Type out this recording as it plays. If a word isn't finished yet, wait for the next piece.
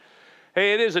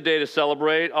Hey, it is a day to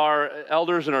celebrate our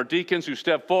elders and our deacons who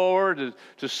step forward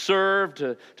to serve,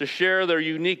 to share their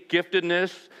unique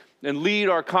giftedness and lead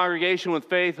our congregation with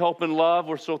faith, hope, and love.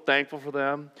 We're so thankful for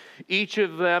them. Each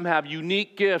of them have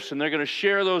unique gifts, and they're going to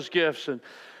share those gifts and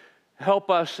help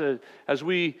us as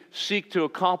we seek to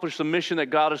accomplish the mission that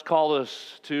God has called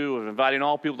us to, of inviting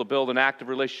all people to build an active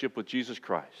relationship with Jesus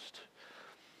Christ.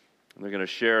 And they're going to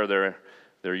share their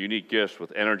unique gifts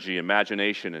with energy,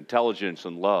 imagination, intelligence,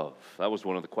 and love. That was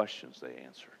one of the questions they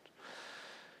answered.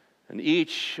 And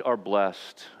each are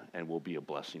blessed and will be a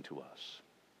blessing to us.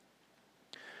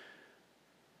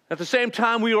 At the same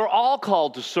time, we are all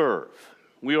called to serve.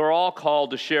 We are all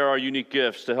called to share our unique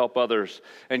gifts to help others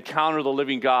encounter the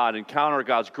living God, encounter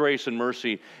God's grace and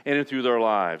mercy in and through their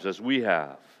lives, as we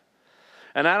have.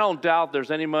 And I don't doubt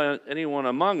there's anyone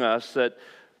among us that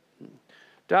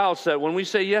doubts that when we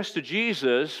say yes to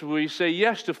Jesus, we say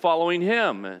yes to following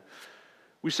Him.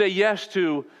 We say yes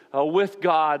to with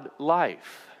God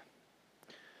life.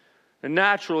 And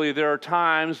naturally, there are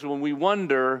times when we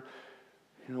wonder,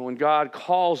 when God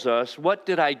calls us, what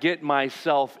did I get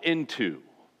myself into?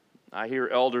 I hear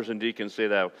elders and deacons say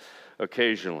that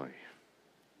occasionally.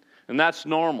 And that's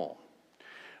normal.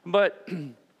 But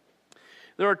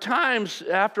there are times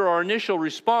after our initial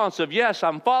response of, yes,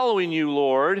 I'm following you,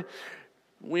 Lord,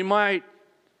 we might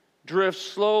drift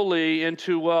slowly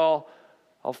into, well,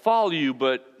 I'll follow you,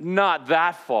 but not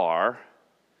that far.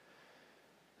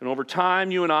 And over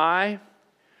time, you and I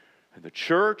and the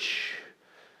church,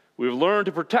 we've learned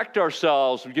to protect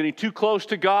ourselves from getting too close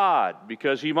to God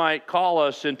because He might call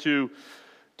us into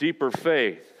deeper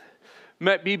faith. It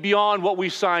might be beyond what we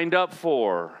signed up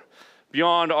for,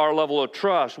 beyond our level of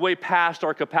trust, way past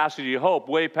our capacity to hope,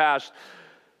 way past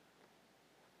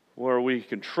where we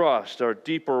can trust, our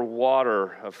deeper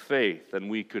water of faith than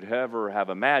we could ever have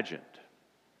imagined.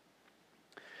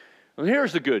 Well,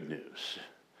 here's the good news.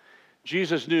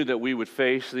 Jesus knew that we would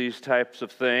face these types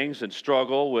of things and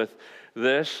struggle with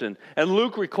this. And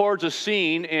Luke records a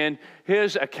scene in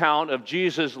his account of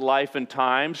Jesus' life and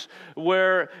times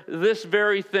where this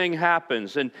very thing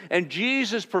happens. And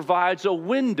Jesus provides a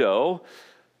window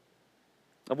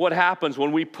of what happens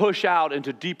when we push out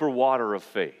into deeper water of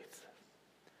faith.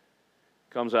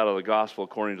 Comes out of the gospel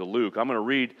according to Luke. I'm going to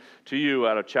read to you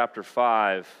out of chapter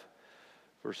 5,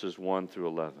 verses 1 through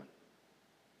 11.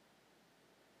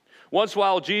 Once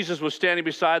while Jesus was standing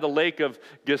beside the lake of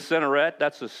Gennesaret,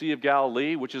 that's the Sea of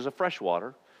Galilee, which is a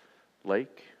freshwater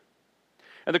lake,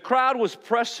 and the crowd was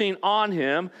pressing on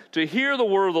him to hear the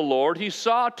word of the Lord, he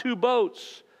saw two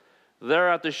boats there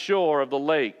at the shore of the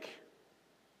lake.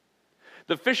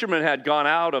 The fishermen had gone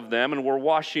out of them and were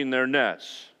washing their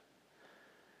nets.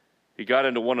 He got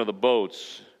into one of the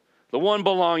boats, the one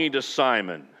belonging to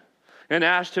Simon, and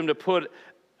asked him to put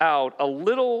out a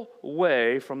little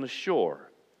way from the shore.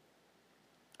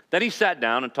 Then he sat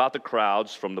down and taught the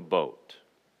crowds from the boat.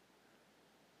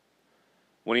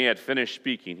 When he had finished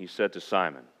speaking, he said to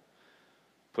Simon,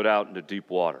 "Put out into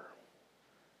deep water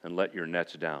and let your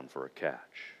nets down for a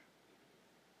catch."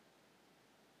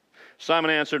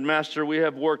 Simon answered, "Master, we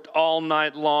have worked all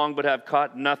night long but have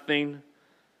caught nothing.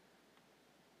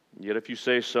 Yet if you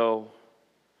say so,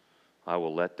 I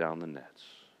will let down the nets."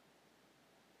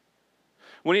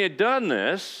 When he had done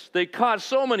this, they caught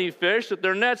so many fish that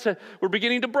their nets were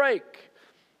beginning to break.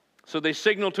 So they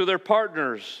signaled to their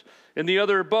partners in the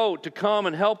other boat to come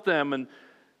and help them. And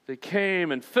they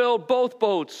came and filled both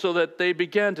boats so that they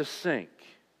began to sink.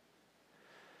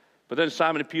 But then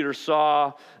Simon Peter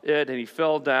saw it, and he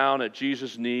fell down at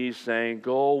Jesus' knees, saying,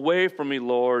 "Go away from me,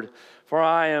 Lord, for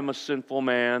I am a sinful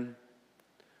man."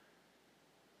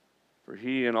 For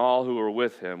he and all who were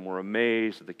with him were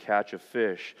amazed at the catch of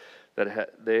fish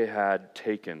that they had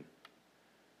taken.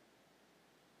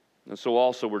 And so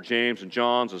also were James and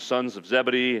John, the sons of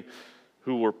Zebedee,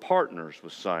 who were partners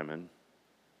with Simon.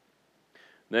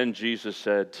 Then Jesus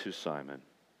said to Simon,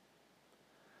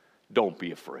 "Don't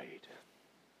be afraid.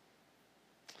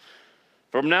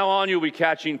 From now on you'll be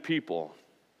catching people."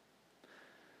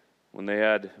 When they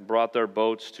had brought their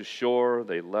boats to shore,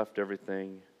 they left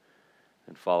everything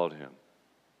and followed him.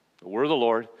 The word of the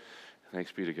Lord.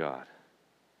 Thanks be to God.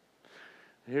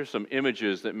 Here's some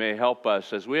images that may help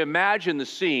us as we imagine the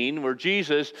scene where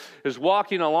Jesus is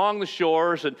walking along the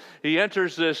shores and he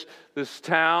enters this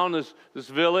town, this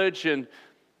village, and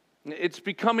it's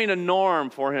becoming a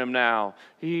norm for him now.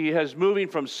 He has moving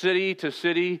from city to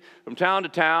city, from town to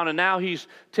town, and now he's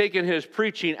taken his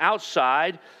preaching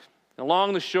outside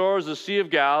along the shores of the Sea of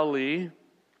Galilee.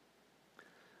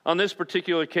 On this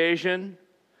particular occasion,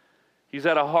 he's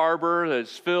at a harbor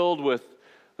that's filled with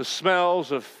the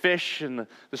smells of fish and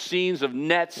the scenes of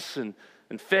nets and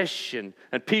fish and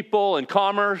people and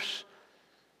commerce.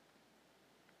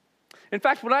 In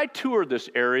fact, when I toured this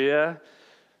area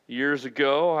years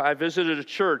ago, I visited a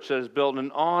church that is built in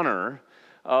honor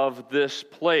of this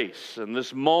place and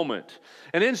this moment.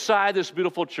 And inside this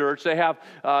beautiful church, they have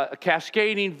a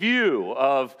cascading view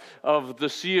of the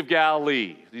Sea of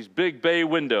Galilee, these big bay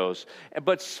windows.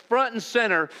 But front and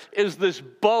center is this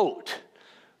boat.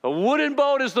 A wooden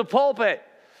boat is the pulpit.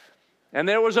 And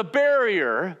there was a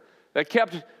barrier that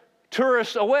kept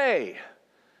tourists away.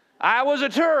 I was a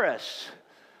tourist.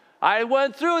 I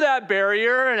went through that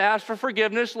barrier and asked for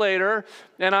forgiveness later,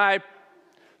 and I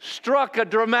struck a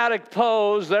dramatic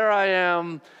pose. There I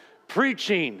am,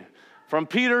 preaching from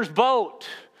Peter's boat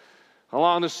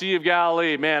along the Sea of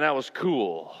Galilee. Man, that was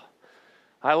cool.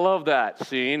 I love that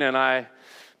scene, and I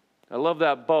love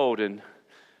that boat, and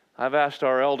I've asked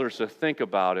our elders to think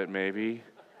about it maybe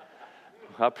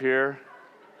up here.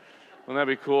 Wouldn't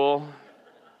that be cool?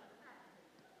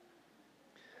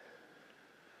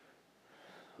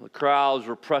 The crowds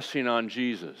were pressing on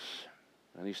Jesus,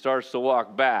 and he starts to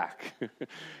walk back.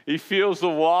 He feels the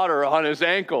water on his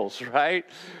ankles, right?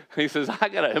 He says, I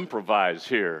got to improvise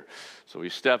here. So he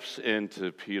steps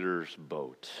into Peter's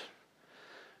boat.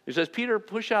 He says, Peter,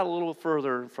 push out a little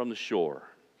further from the shore.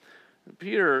 And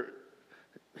Peter,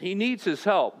 he needs his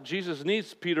help. Jesus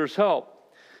needs Peter's help.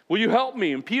 Will you help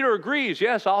me? And Peter agrees,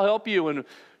 yes, I'll help you. And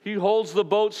he holds the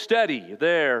boat steady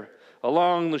there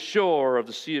along the shore of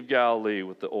the Sea of Galilee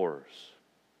with the oars,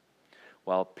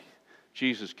 while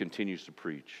Jesus continues to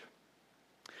preach.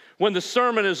 When the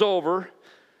sermon is over,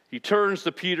 he turns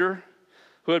to Peter,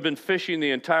 who had been fishing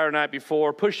the entire night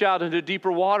before. Push out into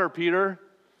deeper water, Peter.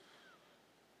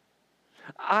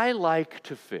 I like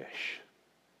to fish.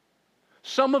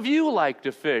 Some of you like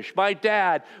to fish. My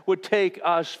dad would take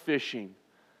us fishing.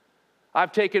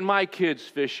 I've taken my kids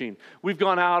fishing. We've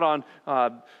gone out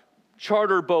on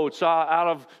charter boats out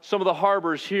of some of the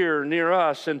harbors here near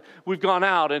us, and we've gone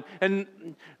out. And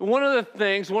one of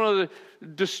the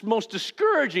most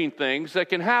discouraging things that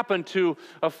can happen to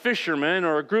a fisherman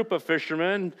or a group of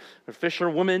fishermen or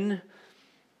fisherwomen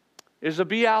is to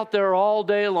be out there all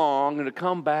day long and to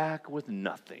come back with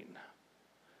nothing,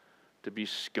 to be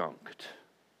skunked.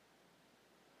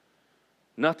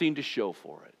 Nothing to show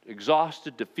for it.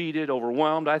 Exhausted, defeated,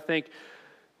 overwhelmed. I think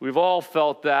we've all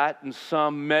felt that in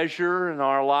some measure in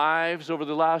our lives over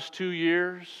the last 2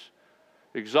 years.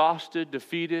 Exhausted,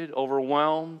 defeated,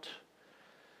 overwhelmed.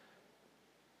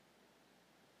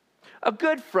 A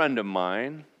good friend of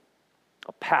mine,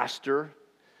 a pastor,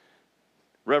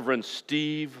 Reverend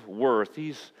Steve Worth,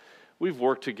 we've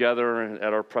worked together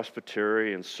at our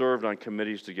presbytery and served on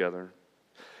committees together.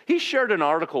 He shared an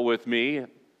article with me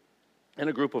and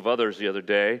a group of others the other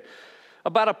day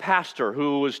about a pastor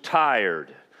who was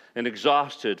tired and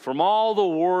exhausted from all the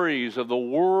worries of the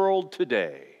world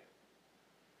today.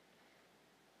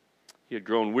 He had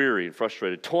grown weary and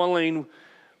frustrated, toiling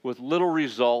with little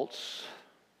results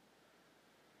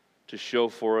to show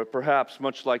for it, perhaps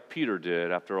much like Peter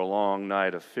did after a long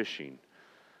night of fishing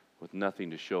with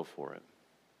nothing to show for it.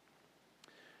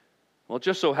 Well, it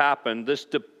just so happened this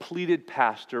depleted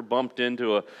pastor bumped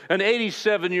into an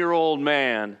 87-year-old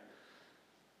man.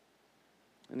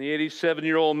 And the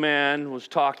 87-year-old man was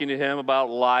talking to him about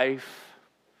life,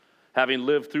 having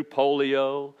lived through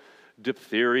polio,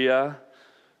 diphtheria,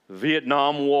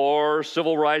 Vietnam War,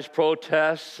 civil rights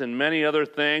protests, and many other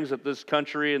things that this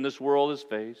country and this world has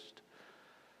faced,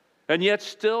 and yet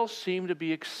still seemed to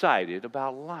be excited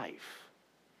about life.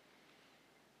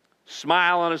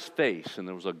 Smile on his face, and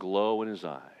there was a glow in his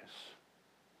eyes.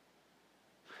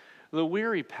 The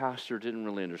weary pastor didn't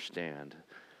really understand.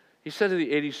 He said to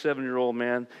the 87-year-old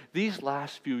man, these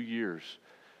last few years,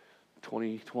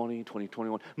 2020,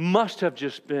 2021, must have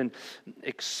just been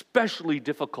especially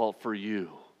difficult for you.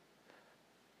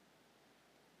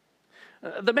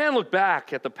 The man looked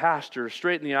back at the pastor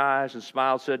straight in the eyes and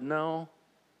smiled and said, No,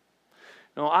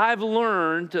 I've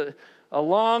learned a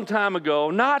long time ago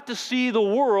not to see the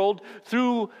world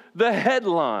through the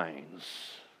headlines,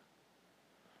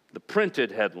 the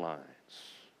printed headlines.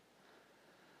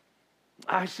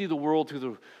 I see the world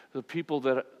through the people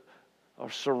that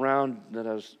are surrounding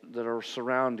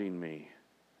me.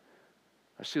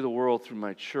 I see the world through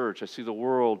my church. I see the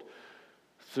world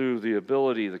through the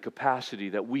ability, the capacity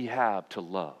that we have to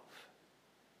love.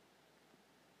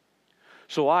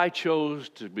 So I chose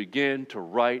to begin to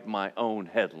write my own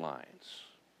headlines.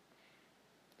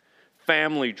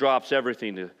 Family drops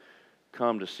everything to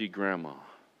come to see grandma.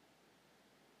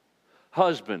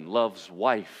 Husband loves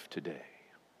wife today.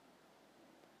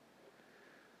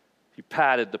 He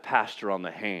patted the pastor on the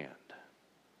hand.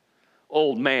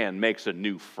 Old man makes a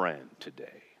new friend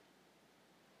today.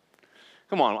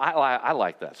 Come on, I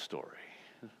like that story.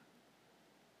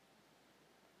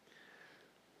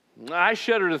 I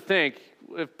shudder to think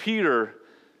if Peter,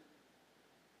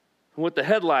 what the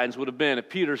headlines would have been if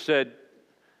Peter said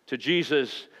to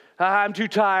Jesus, I'm too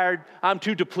tired, I'm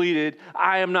too depleted,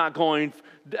 I am not going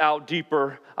out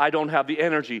deeper, I don't have the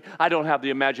energy, I don't have the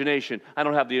imagination, I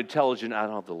don't have the intelligence, I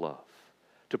don't have the love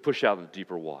to push out into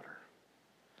deeper water.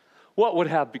 What would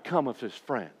have become of his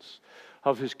friends,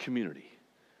 of his community,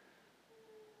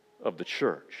 of the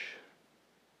church?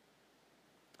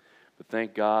 But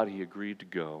thank God he agreed to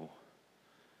go.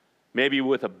 Maybe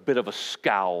with a bit of a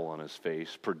scowl on his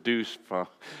face, produced from,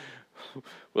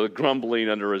 with a grumbling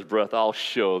under his breath, I'll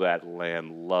show that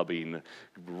land-loving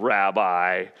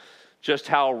rabbi just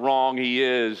how wrong he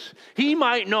is. He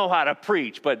might know how to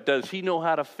preach, but does he know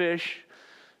how to fish?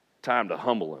 Time to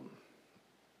humble him.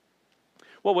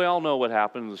 Well, we all know what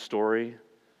happened in the story.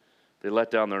 They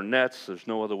let down their nets. There's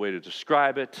no other way to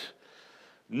describe it.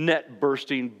 Net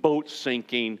bursting, boat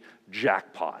sinking,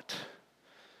 jackpot.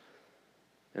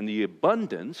 And the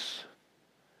abundance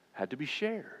had to be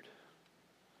shared.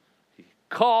 He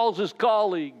calls his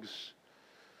colleagues.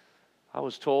 I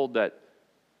was told that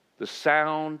the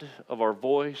sound of our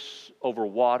voice over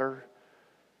water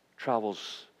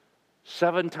travels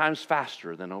 7 times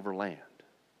faster than over land.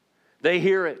 They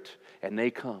hear it and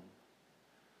they come.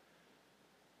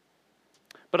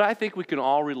 But I think we can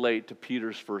all relate to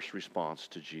Peter's first response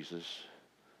to Jesus.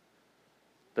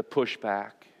 The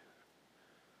pushback.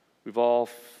 We've all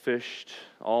fished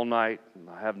all night and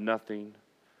I have nothing.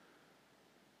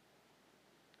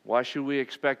 Why should we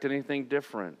expect anything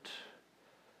different?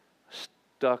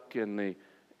 Stuck in the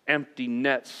empty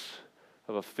nets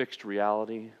of a fixed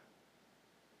reality.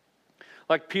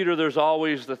 Like Peter, there's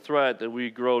always the threat that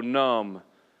we grow numb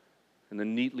in the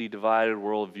neatly divided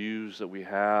worldviews that we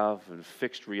have and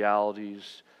fixed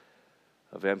realities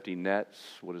of empty nets,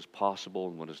 what is possible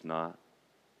and what is not.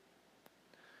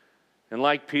 And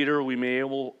like Peter, we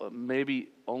maybe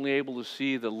only able to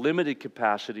see the limited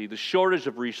capacity, the shortage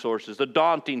of resources, the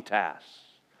daunting tasks,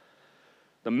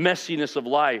 the messiness of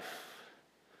life.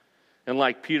 And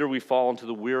like Peter, we fall into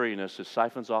the weariness that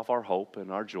siphons off our hope and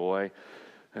our joy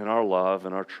and our love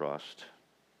and our trust.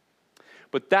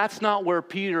 But that's not where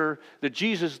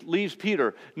Jesus leaves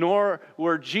Peter, nor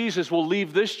where Jesus will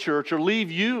leave this church or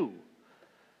leave you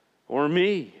or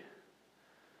me.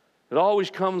 It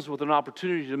always comes with an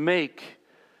opportunity to make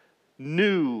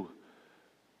new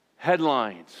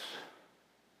headlines,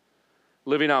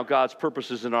 living out God's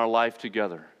purposes in our life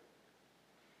together.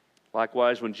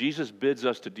 Likewise, when Jesus bids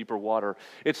us to deeper water,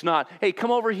 it's not, hey,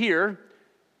 come over here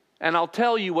and I'll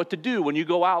tell you what to do when you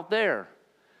go out there.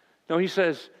 No, he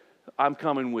says, I'm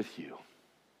coming with you.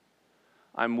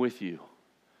 I'm with you.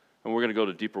 And we're going to go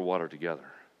to deeper water together.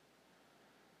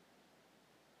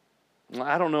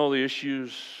 I don't know the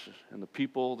issues and the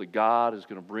people that God is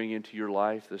going to bring into your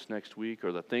life this next week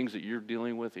or the things that you're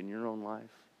dealing with in your own life.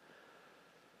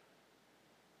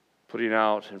 Putting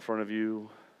out in front of you.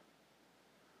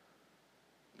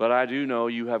 But I do know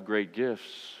you have great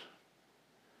gifts.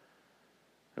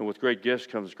 And with great gifts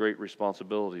comes great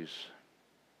responsibilities.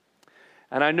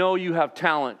 And I know you have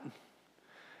talent.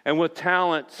 And with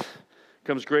talent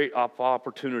comes great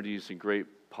opportunities and great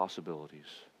possibilities.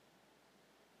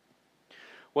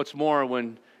 What's more,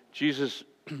 when Jesus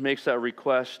makes that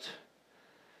request,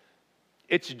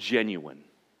 it's genuine.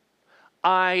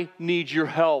 I need your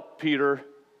help, Peter.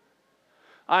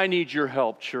 I need your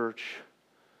help, church.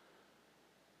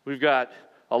 We've got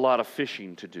a lot of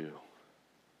fishing to do.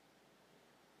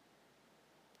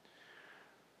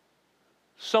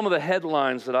 Some of the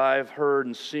headlines that I've heard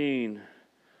and seen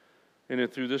in and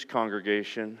through this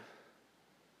congregation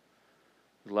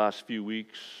the last few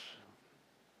weeks.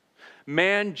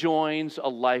 Man joins a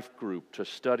life group to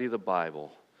study the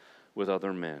Bible with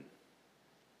other men.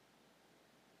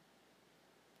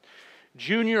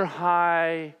 Junior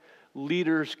high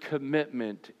leaders'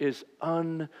 commitment is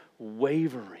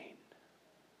unwavering.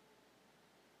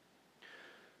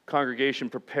 Congregation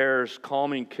prepares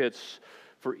calming kits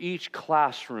for each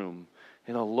classroom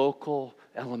in a local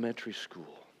elementary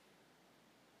school.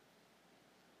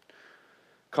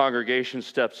 Congregation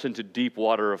steps into deep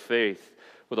water of faith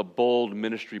with a bold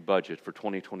ministry budget for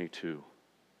 2022.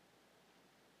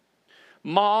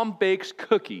 Mom bakes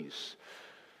cookies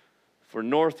for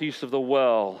Northeast of the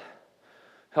Well,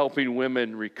 helping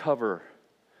women recover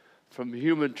from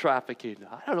human trafficking.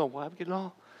 I don't know why I'm getting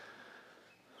all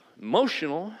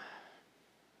emotional.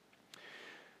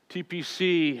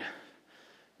 TPC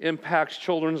impacts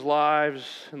children's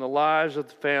lives and the lives of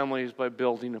the families by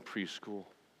building a preschool.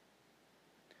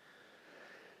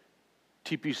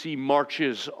 TPC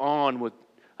marches on with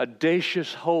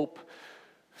audacious hope,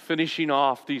 finishing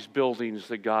off these buildings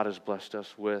that God has blessed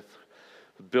us with.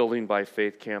 The Building by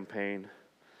Faith campaign,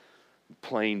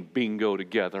 playing bingo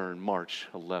together on March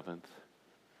 11th.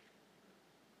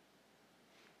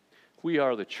 We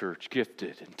are the church,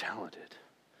 gifted and talented,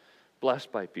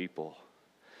 blessed by people.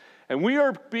 And we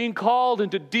are being called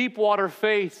into deep water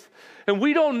faith. And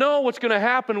we don't know what's going to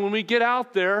happen when we get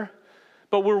out there,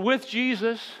 but we're with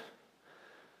Jesus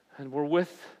and we're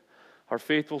with our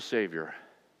faithful Savior.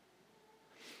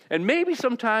 And maybe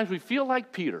sometimes we feel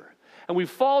like Peter and we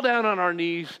fall down on our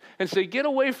knees and say, "Get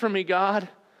away from me, God.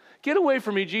 Get away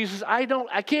from me, Jesus. I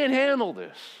can't handle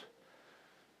this."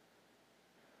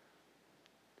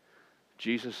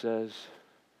 Jesus says,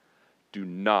 "Do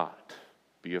not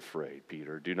be afraid,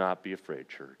 Peter. Do not be afraid,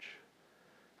 church.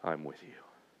 I'm with you."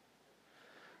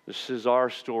 This is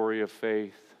our story of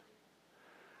faith.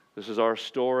 This is our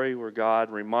story where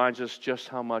God reminds us just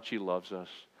how much He loves us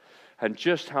and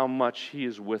just how much He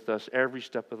is with us every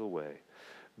step of the way,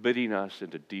 bidding us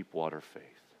into deep water faith.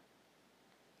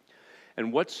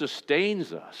 And what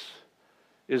sustains us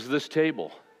is this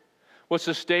table. What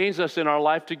sustains us in our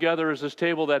life together is this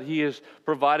table that He has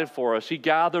provided for us. He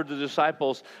gathered the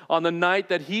disciples on the night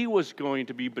that He was going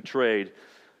to be betrayed.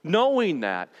 Knowing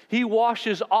that, He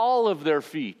washes all of their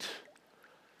feet.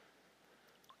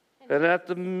 And at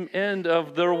the end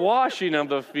of their washing of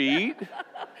the feet,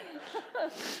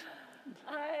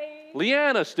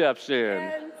 Leanna steps in.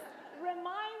 And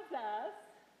reminds us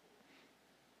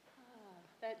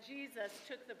that Jesus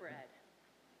took the bread.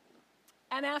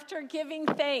 And after giving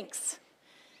thanks,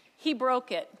 He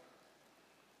broke it.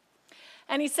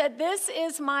 And He said, "This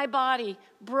is my body,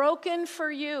 broken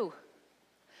for you.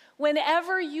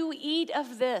 Whenever you eat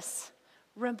of this,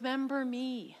 remember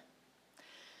me."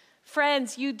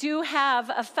 Friends, you do have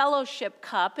a fellowship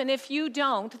cup, and if you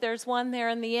don't, there's one there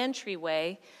in the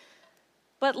entryway.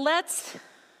 But let's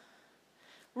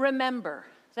remember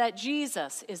that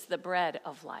Jesus is the bread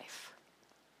of life.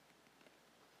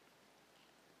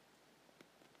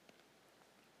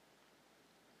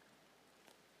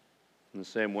 In the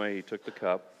same way, He took the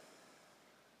cup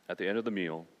at the end of the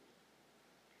meal.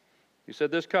 He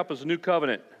said, "This cup is a new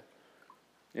covenant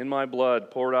in my blood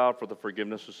poured out for the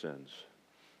forgiveness of sins.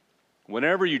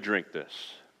 Whenever you drink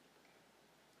this,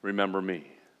 remember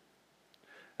me."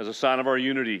 As a sign of our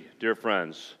unity, dear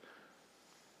friends,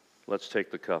 let's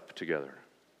take the cup together.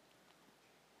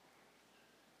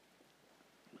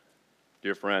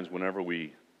 Dear friends, whenever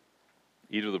we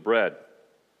eat of the bread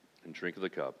and drink of the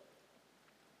cup,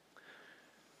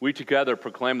 we together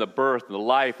proclaim the birth and the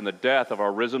life and the death of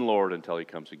our risen Lord until He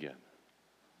comes again.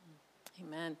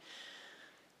 Amen.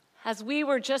 As we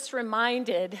were just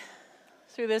reminded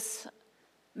through this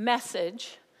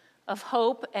message of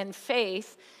hope and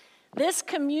faith, this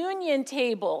communion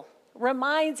table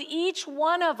reminds each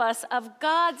one of us of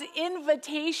God's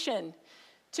invitation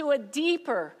to a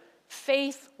deeper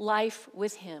faith life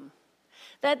with Him.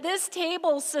 That this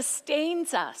table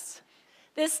sustains us.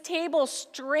 This table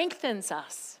strengthens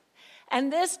us.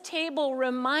 And this table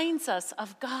reminds us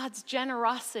of God's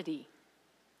generosity.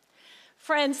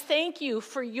 Friends, thank you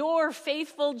for your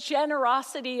faithful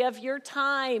generosity of your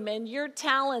time and your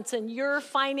talents and your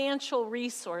financial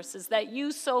resources that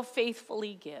you so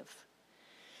faithfully give.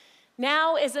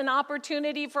 Now is an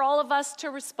opportunity for all of us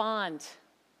to respond.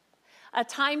 A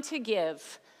time to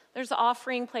give. There's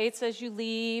offering plates as you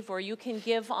leave, or you can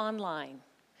give online.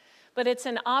 But it's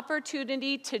an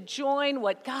opportunity to join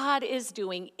what God is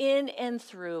doing in and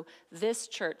through this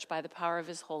church by the power of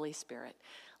His Holy Spirit.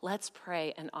 Let's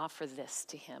pray and offer this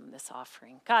to Him, this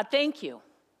offering. God, thank you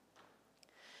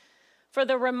for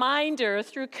the reminder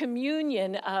through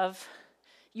communion of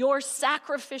your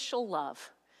sacrificial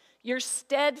love, your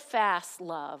steadfast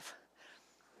love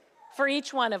for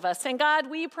each one of us. And God,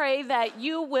 we pray that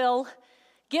you will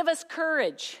give us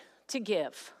courage to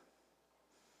give,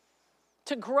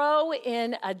 to grow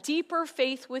in a deeper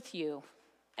faith with you.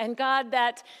 And God,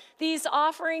 that these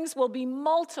offerings will be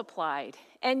multiplied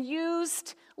and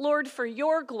used, Lord, for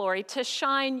your glory to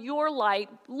shine your light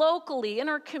locally in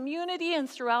our community and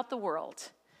throughout the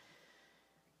world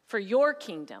for your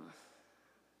kingdom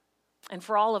and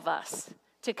for all of us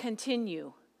to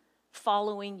continue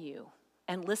following you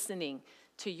and listening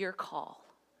to your call.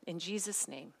 In Jesus'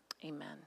 name, amen.